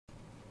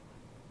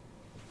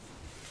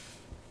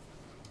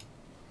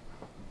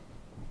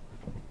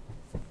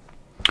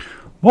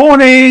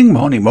Morning,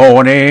 morning,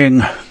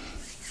 morning.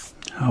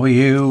 How are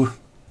you?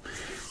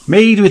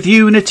 Made with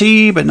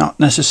unity, but not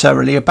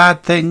necessarily a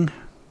bad thing.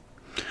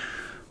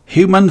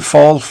 Human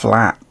fall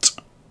flat.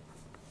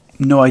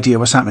 No idea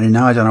what's happening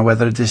now. I don't know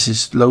whether this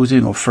is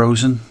loading or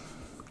frozen.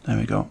 There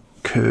we go.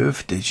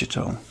 Curve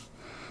digital.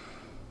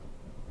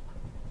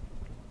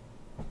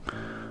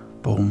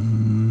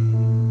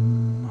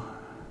 Boom.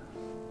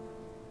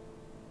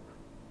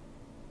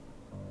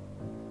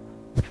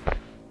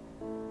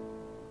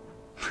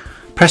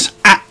 Press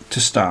A to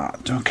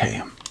start.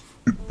 Okay.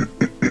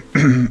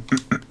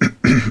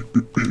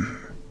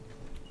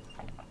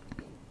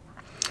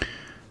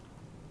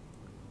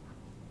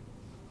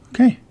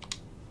 Okay.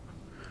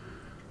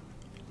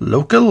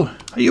 Local?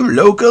 Are you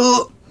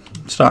local?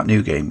 Start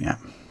new game, yeah.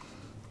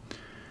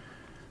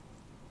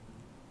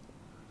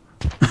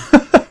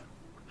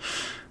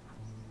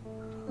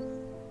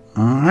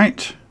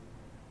 Alright.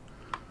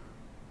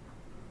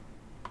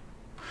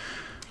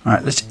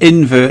 Alright, let's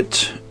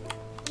invert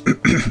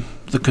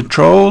the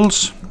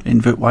controls.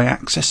 Invert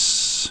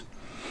y-axis.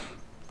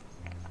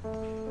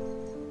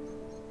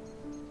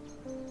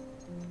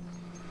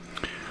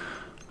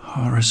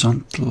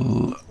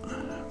 Horizontal,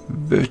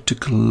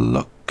 vertical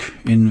lock,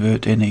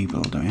 invert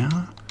enabled. There we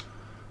are.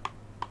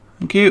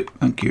 Thank you,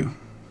 thank you.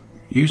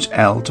 Use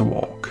L to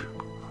walk,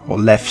 or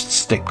left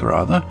stick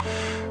rather.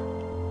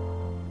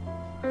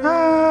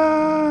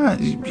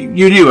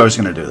 You knew I was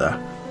going to do that.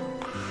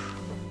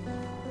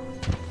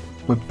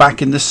 We're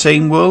back in the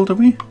same world, are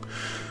we?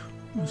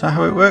 Is that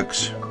how it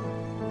works?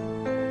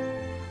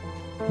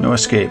 No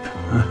escape.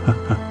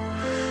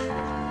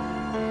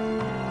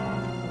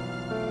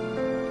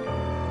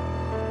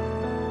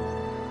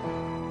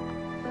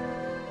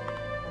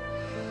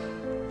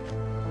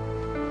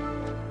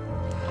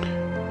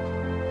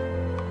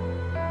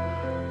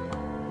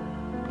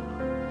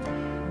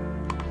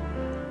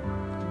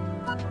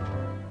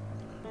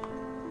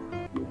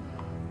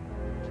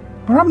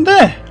 What happened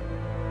there?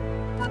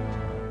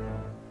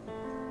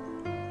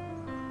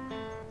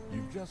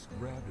 You've just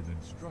grabbed an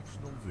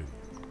instructional video.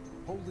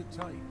 Hold it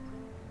tight.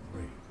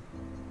 Great.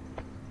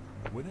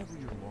 Whenever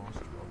you're lost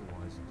or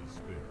otherwise in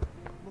despair,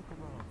 look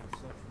around for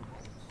such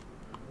remotes.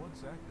 Once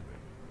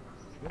activated,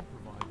 they'll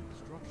provide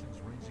instructions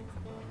ranging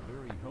from not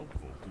very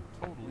helpful to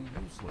totally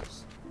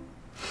useless.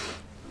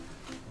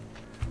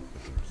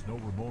 If there's no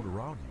remote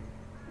around you,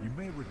 you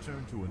may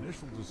return to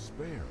initial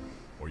despair,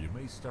 or you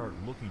may start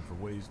looking for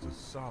ways to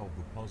solve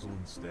the puzzle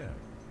instead.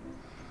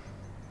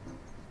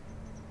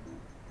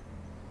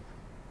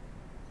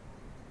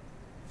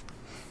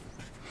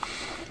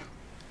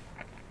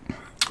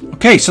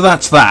 Okay, so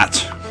that's that.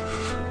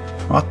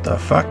 What the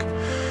fuck?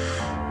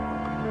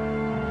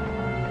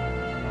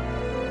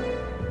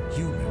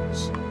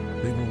 Humans,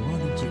 they will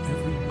run into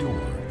every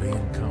door they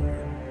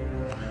encounter.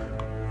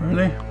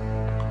 Really?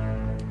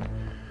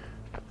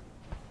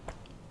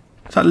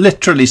 Is that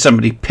literally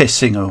somebody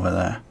pissing over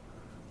there?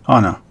 Oh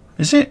no.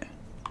 Is it?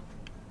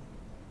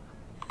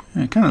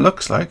 Yeah, it kind of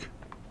looks like.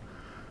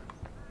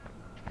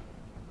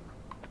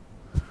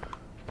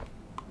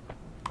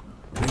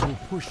 They will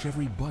push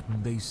every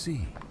button they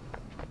see.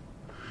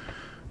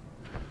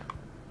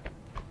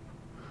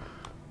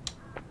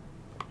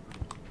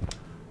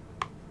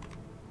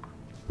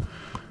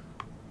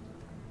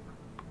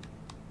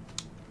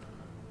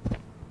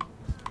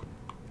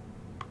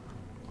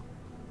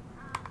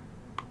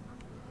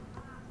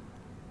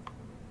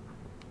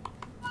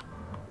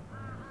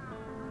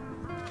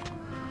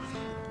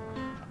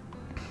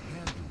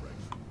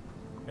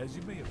 As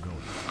you may have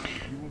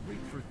noticed, you will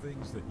reach for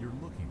things that you're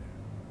looking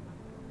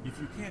at. If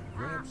you can't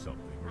grab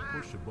something or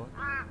push a button,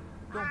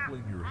 don't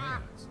blame your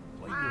hands,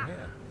 blame your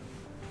head.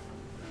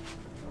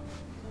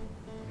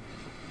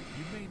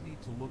 You may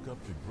need to look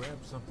up to grab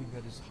something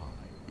that is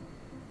high.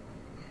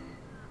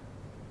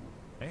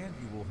 And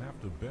you will have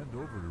to bend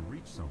over to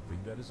reach something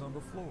that is on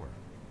the floor.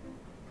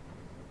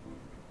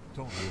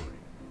 Don't worry,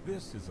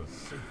 this is a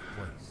safe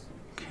place.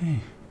 Okay.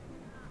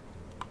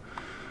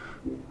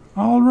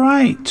 All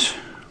right.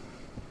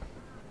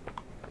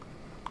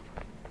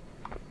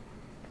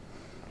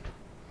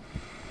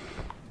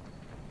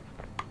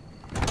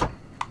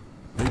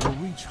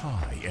 Reach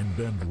high and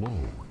bend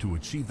low to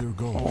achieve their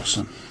goals.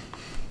 Awesome.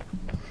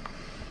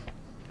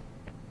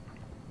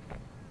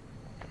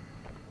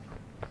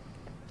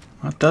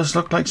 That does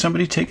look like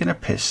somebody taking a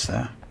piss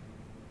there.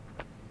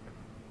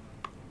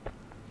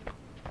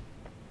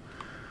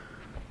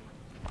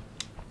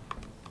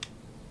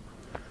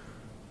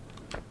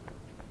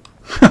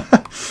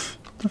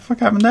 What the fuck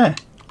happened there?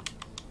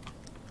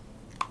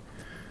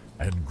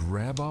 And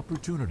grab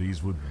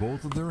opportunities with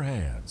both of their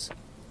hands.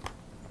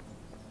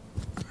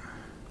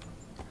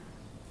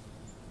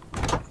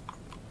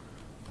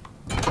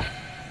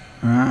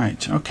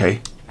 Right,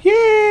 okay.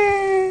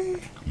 Yay!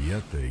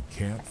 Yet they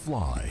can't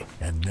fly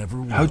and never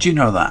will. How do you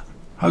know that?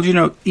 How do you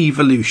know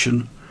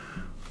evolution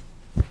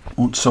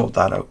won't sort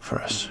that out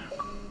for us?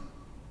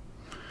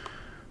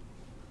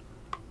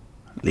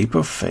 Leap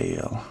of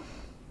fail.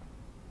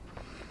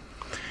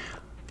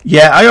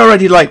 Yeah, I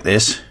already like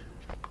this.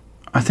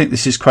 I think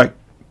this is quite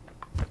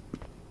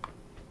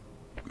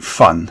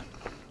fun.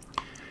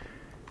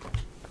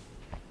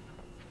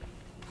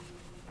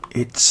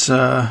 It's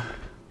I'm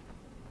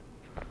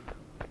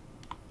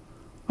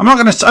not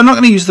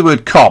gonna use the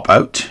word cop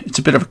out. It's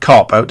a bit of a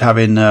cop out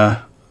having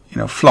you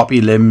know,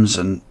 floppy limbs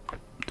and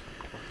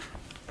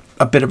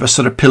a bit of a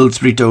sort of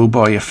Pillsbury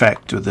Doughboy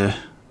effect with the.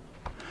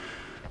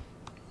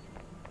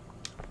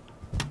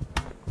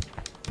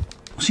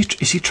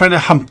 Is he trying to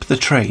hump the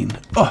train?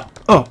 Oh!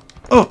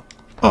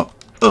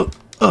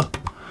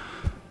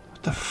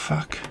 What the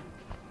fuck?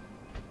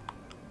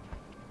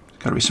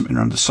 Got to be something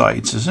around the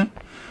sides, is it?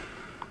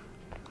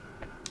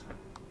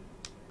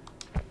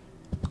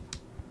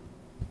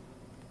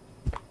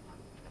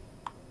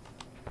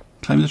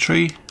 Climb the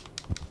tree.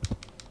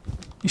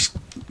 He's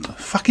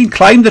fucking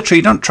climb the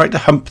tree. Don't try to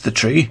hump the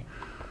tree.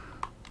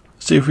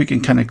 See if we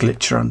can kind of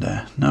glitch around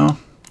there. No?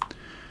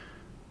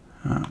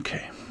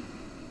 Okay.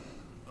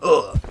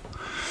 Ugh.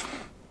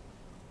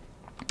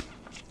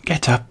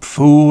 Get up,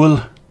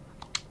 fool.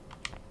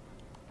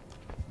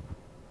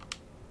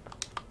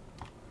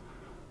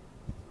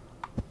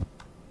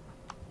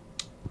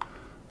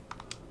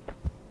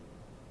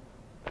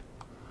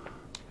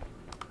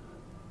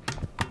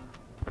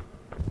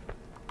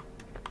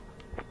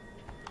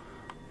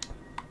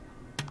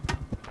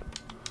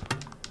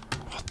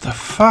 What the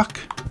fuck?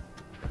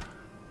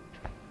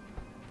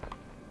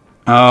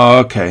 Oh,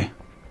 okay.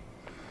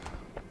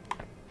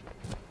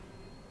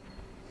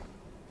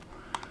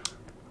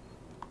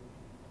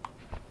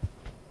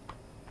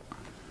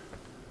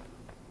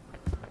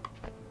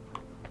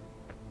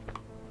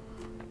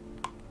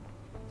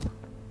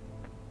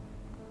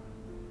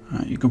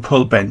 You can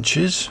pull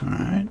benches, all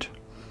right.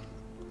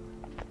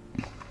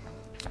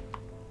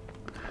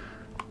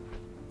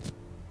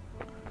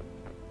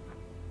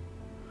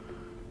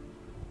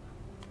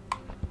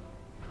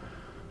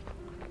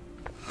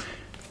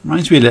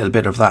 Reminds me a little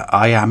bit of that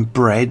I Am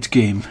Bread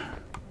game.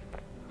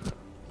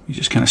 You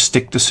just kind of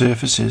stick to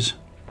surfaces.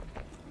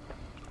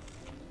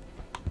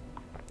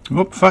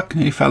 Oh, fuck,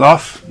 nearly fell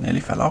off. Nearly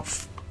fell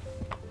off.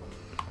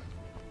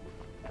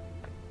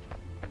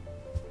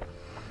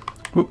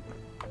 Whoop.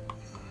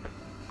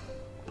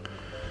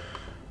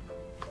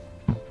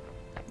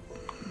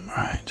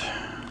 Right.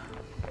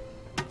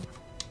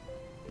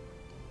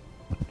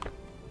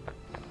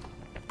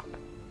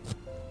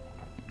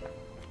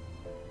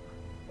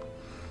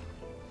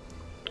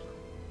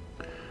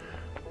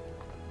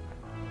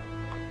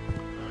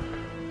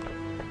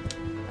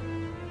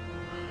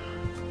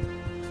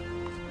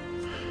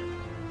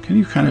 Can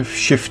you kind of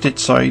shift it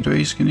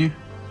sideways, can you?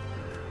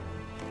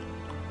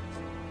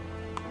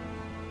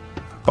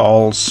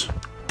 Balls.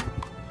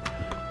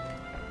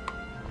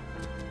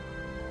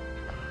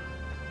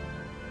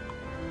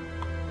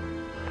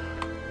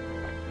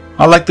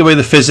 I like the way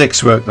the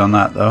physics worked on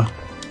that though.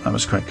 That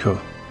was quite cool.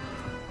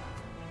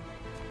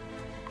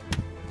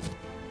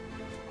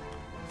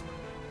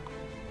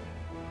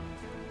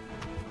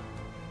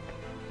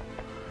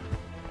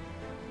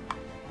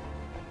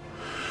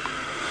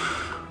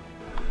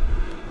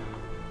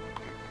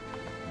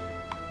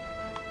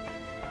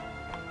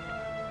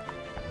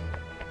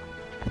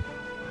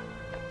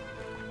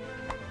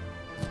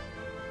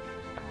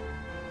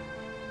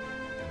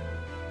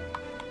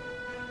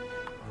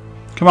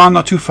 Come on,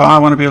 not too far, I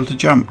want to be able to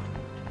jump.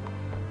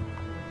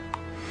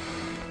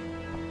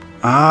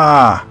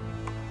 Ah,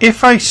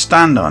 if I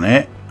stand on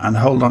it and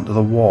hold onto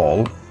the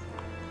wall,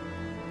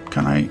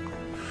 can I?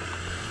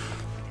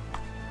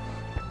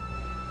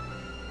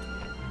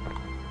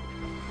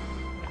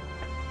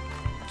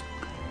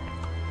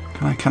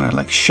 Can I kind of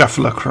like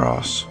shuffle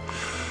across?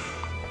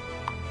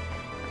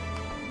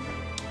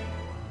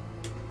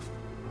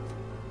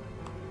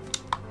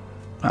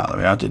 Ah, there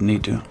we are, didn't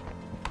need to.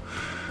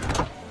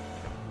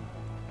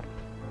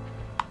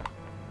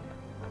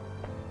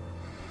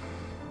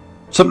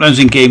 Sometimes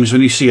in games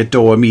when you see a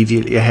door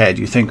immediately ahead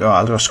you think, oh,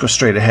 I'll just go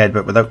straight ahead,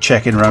 but without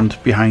checking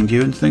around behind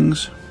you and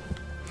things.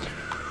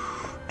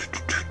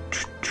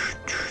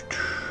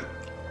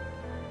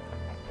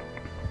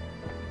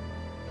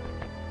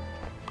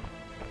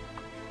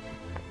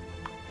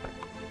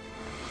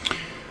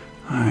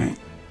 Alright,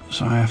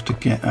 so I have to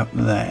get up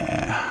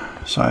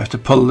there. So I have to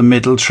pull the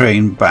middle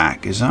train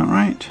back, is that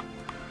right?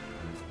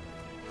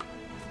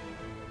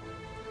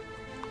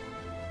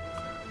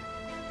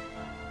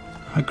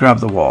 I grab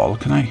the wall,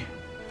 can I?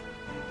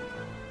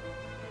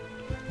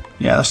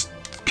 Yeah, that's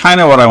kind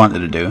of what I wanted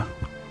to do.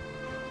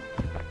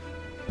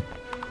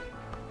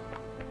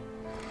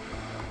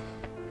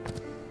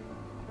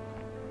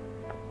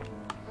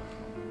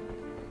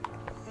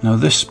 Now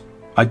this,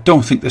 I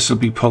don't think this will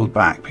be pulled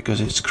back because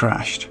it's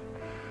crashed.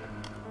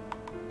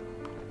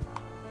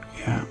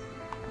 Yeah.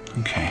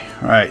 Okay,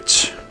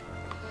 right.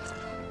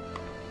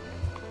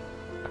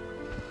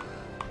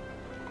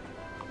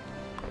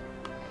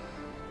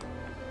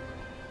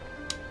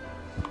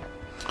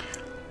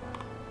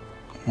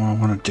 What I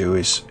want to do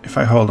is, if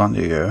I hold on to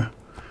here,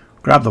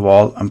 grab the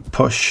wall and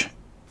push.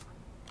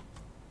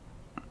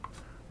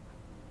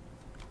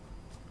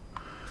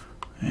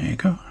 There you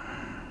go.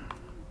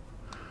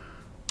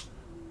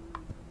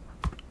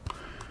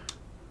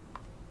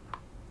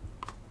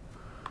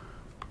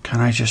 Can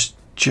I just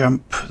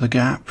jump the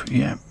gap?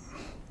 Yeah.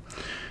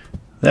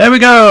 There we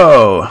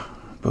go.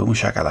 Boom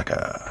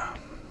shakalaka.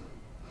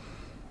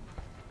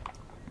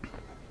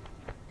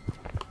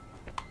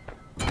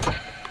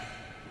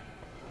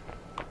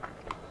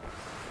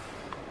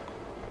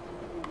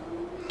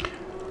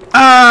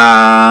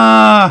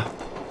 Ah!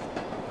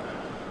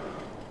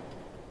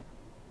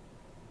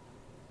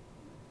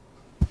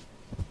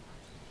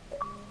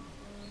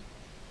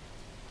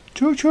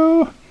 Choo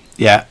choo.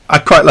 Yeah, I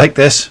quite like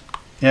this.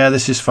 Yeah,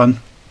 this is fun.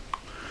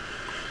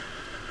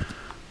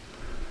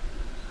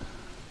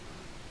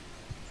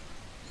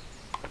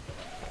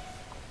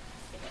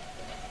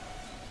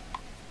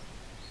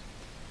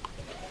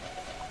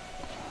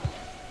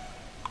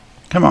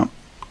 Come on.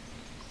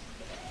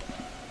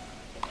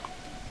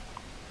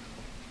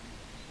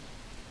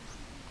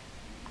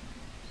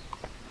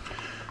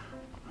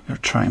 I'm going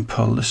to try and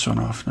pull this one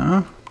off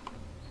now.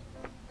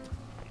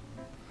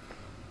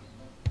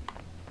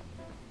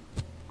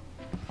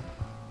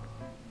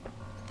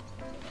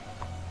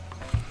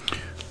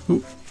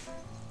 Ooh.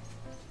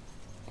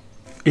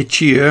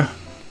 Itchier.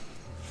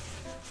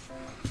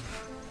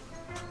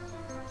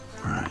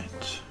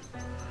 Right.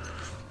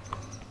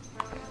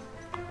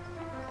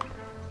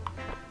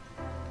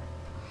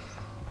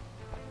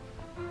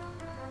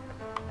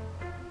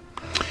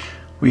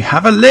 We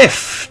have a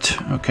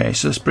lift. Okay,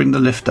 so let's bring the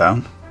lift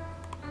down.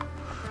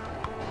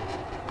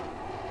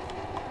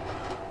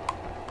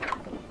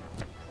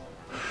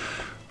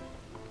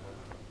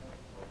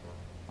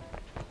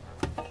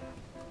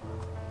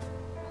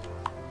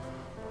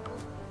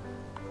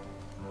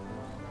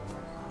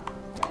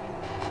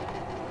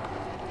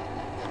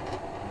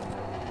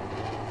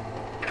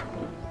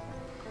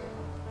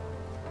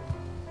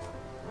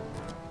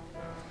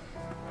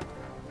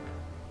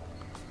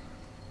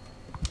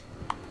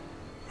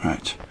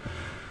 Right.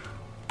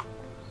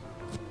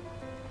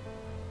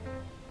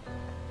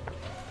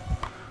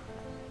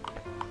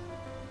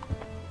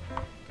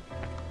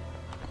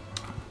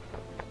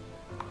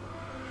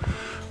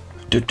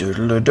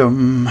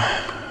 Do-do-do-dum.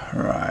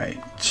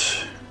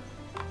 Right.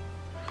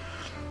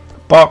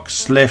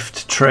 Box,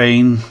 lift,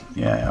 train.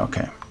 Yeah,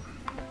 okay.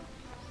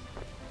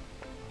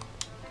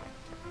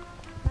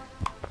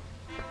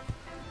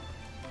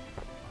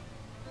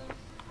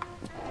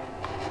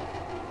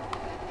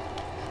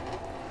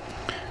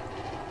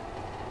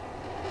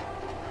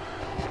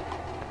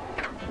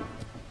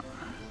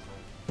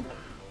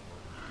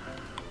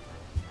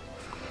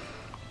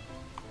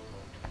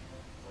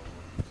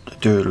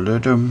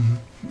 Do-do-do-dum.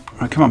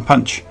 Right, come on,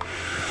 punch.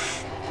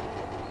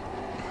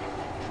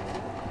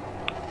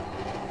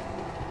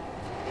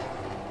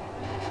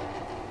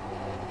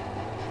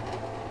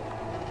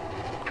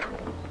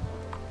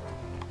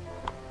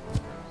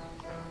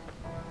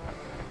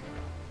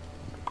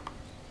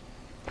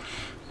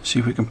 See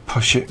if we can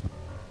push it.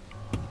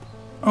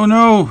 Oh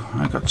no,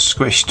 I got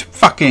squished.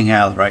 Fucking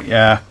hell, right,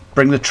 yeah.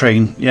 Bring the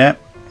train, yeah.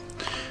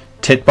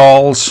 Tit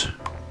balls.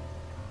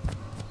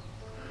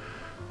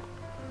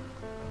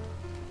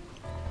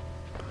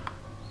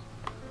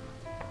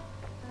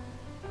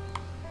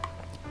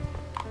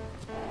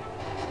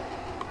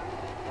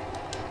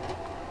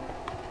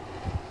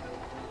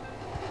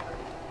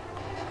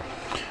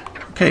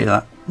 Okay,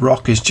 that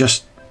rock is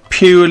just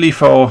purely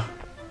for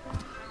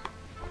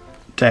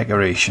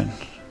decoration.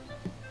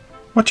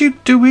 What are you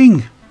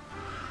doing?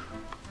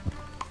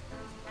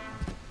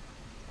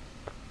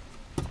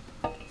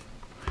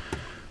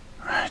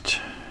 Right,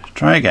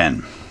 try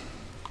again.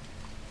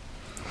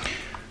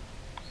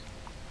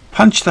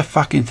 Punch the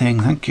fucking thing,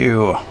 thank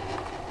you.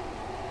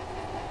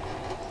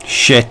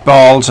 Shit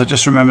balls, I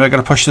just remembered I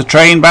gotta push the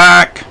train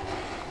back.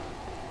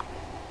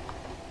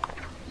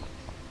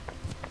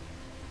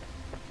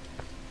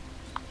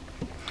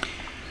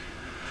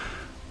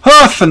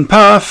 Huff and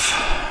puff.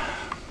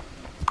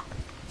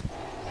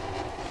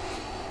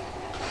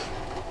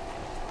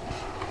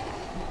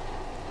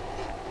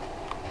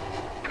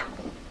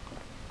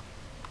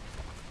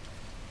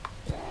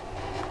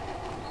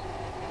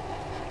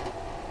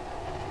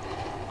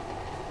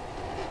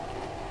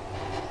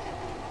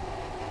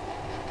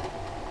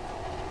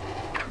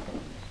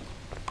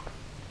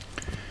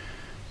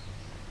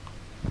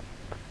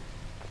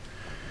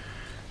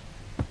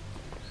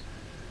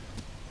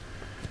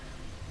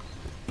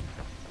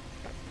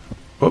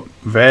 Oh,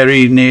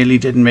 very nearly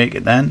didn't make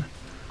it then.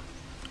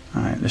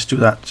 Alright, let's do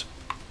that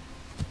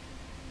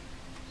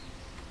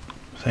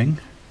thing.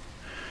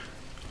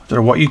 I don't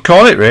know what you'd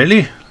call it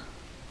really.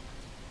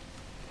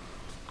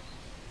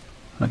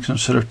 Like some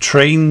sort of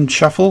train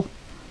shuffle.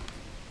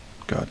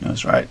 God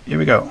knows. Right, here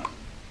we go.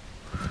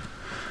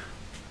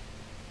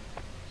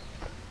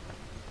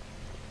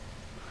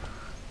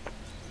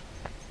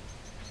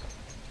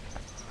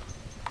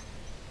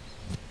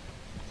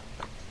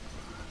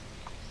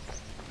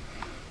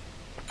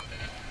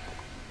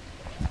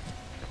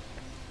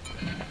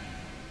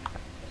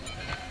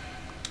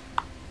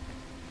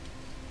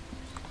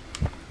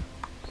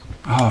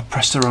 Oh, I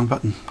pressed the wrong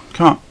button.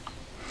 Come on.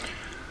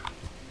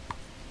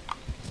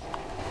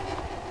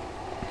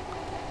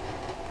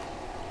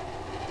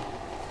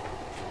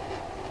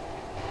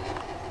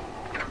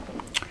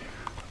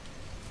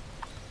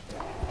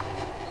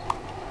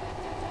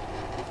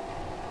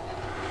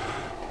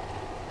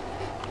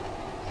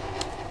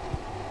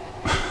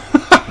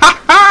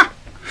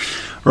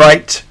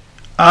 Right.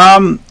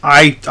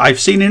 I've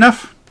seen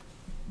enough.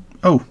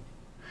 Oh,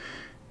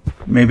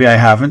 maybe I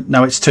haven't.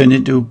 Now it's turned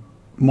into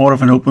more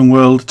of an open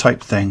world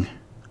type thing.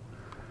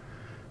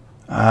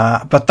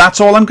 But that's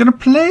all I'm going to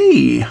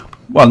play.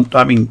 Well,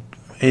 I mean,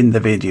 in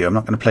the video. I'm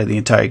not going to play the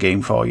entire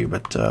game for you,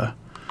 but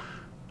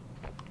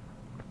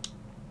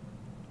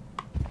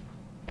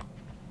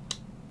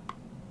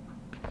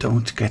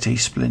don't get a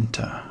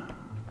splinter.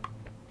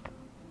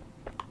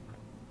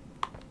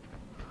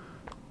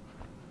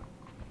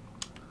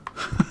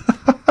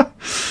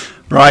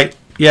 Right,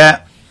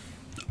 yeah.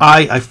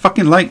 I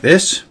fucking like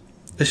this.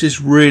 This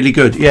is really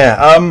good.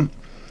 Yeah.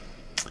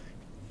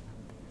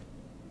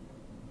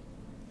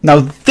 Now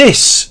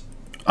this,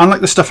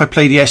 unlike the stuff I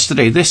played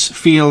yesterday, this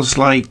feels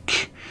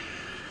like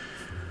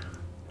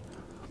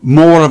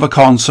more of a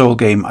console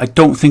game. I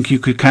don't think you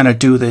could kind of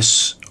do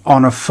this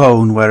on a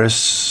phone, whereas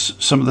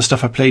some of the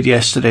stuff I played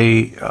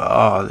yesterday,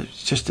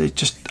 it's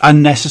just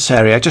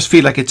unnecessary. I just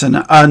feel like it's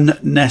an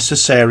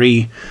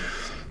unnecessary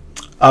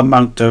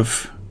amount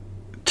of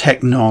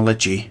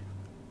technology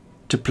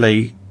to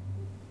play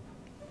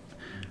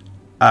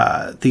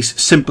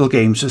these simple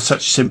games with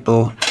such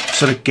simple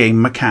sort of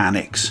game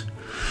mechanics.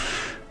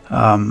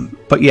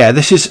 But yeah,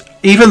 this is,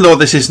 even though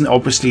this isn't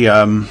obviously you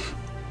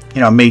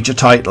know, a major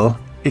title,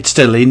 it's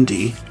still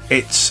indie.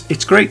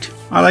 It's great.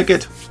 I like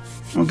it.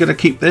 I'm gonna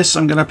keep this.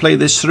 I'm gonna play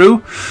this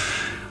through,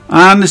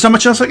 and there's not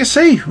much else I can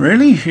say,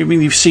 really. I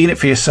mean, you've seen it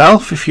for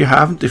yourself. If you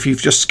haven't, if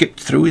you've just skipped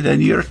through it,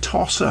 then you're a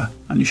tosser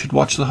and you should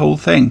watch the whole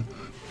thing.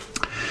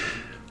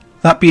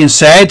 That being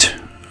said,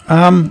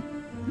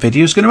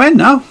 video's going to end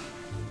now.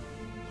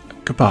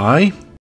 Goodbye.